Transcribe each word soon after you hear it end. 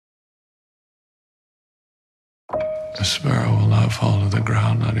A sparrow will not fall to the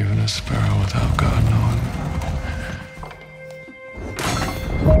ground, not even a sparrow without God knowing.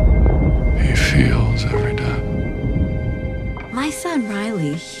 He feels every death. My son,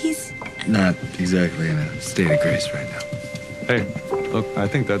 Riley, he's not exactly in a state of grace right now. Hey, look, I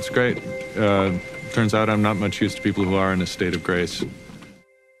think that's great. Turns out I'm not much use to people who are in a state of grace.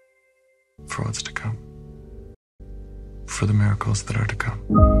 For what's to come. For the miracles that are to come.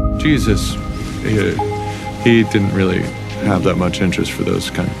 Jesus, he didn't really have that much interest for those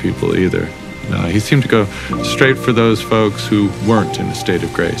kind of people either. No, he seemed to go straight for those folks who weren't in a state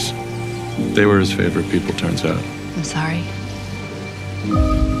of grace. They were his favorite people, turns out. I'm sorry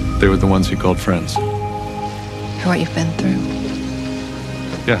They were the ones he called friends. for what you've been through.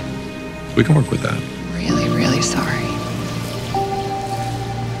 Yeah, we can work with that. Really, really sorry.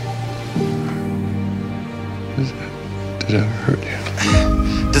 Did it ever hurt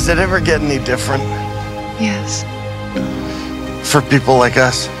you? Does it ever get any different Yes. for people like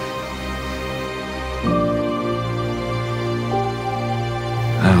us?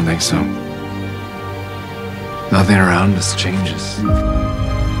 I don't think so. Nothing around us changes.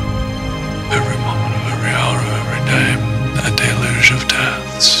 Every moment of every hour of every day, that deluge of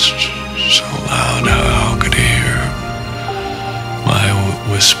death, so loud, how could he hear my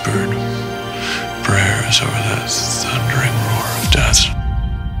whispered prayers over that thundering roar of death?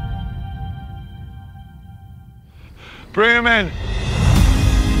 Bring him in.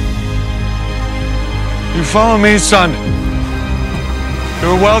 You follow me, son.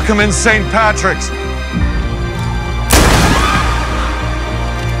 You're welcome in St. Patrick's.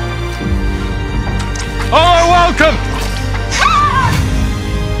 All are welcome.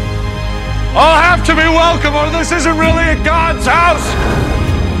 All have to be welcome, or this isn't really a God's house.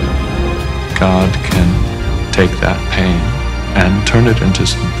 God can take that pain and turn it into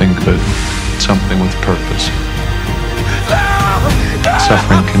something good, something with purpose.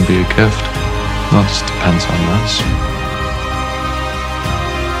 Suffering can be a gift. It just depends on us.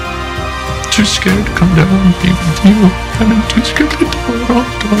 Too scared to come down and be with you. I've been too scared to tell it all,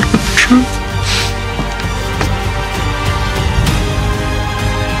 daughter, the truth.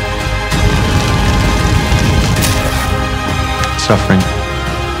 Suffering,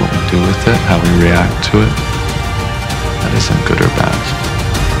 what we do with it, how we react to it, that isn't good or bad.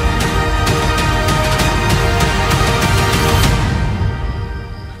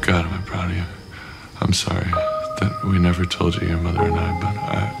 God, am I proud of you. I'm sorry that we never told you, your mother and I, but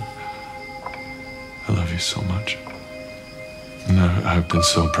I love you so much. And I've been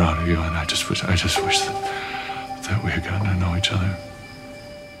so proud of you, and I just wish that we had gotten to know each other.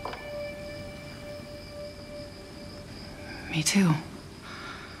 Me too.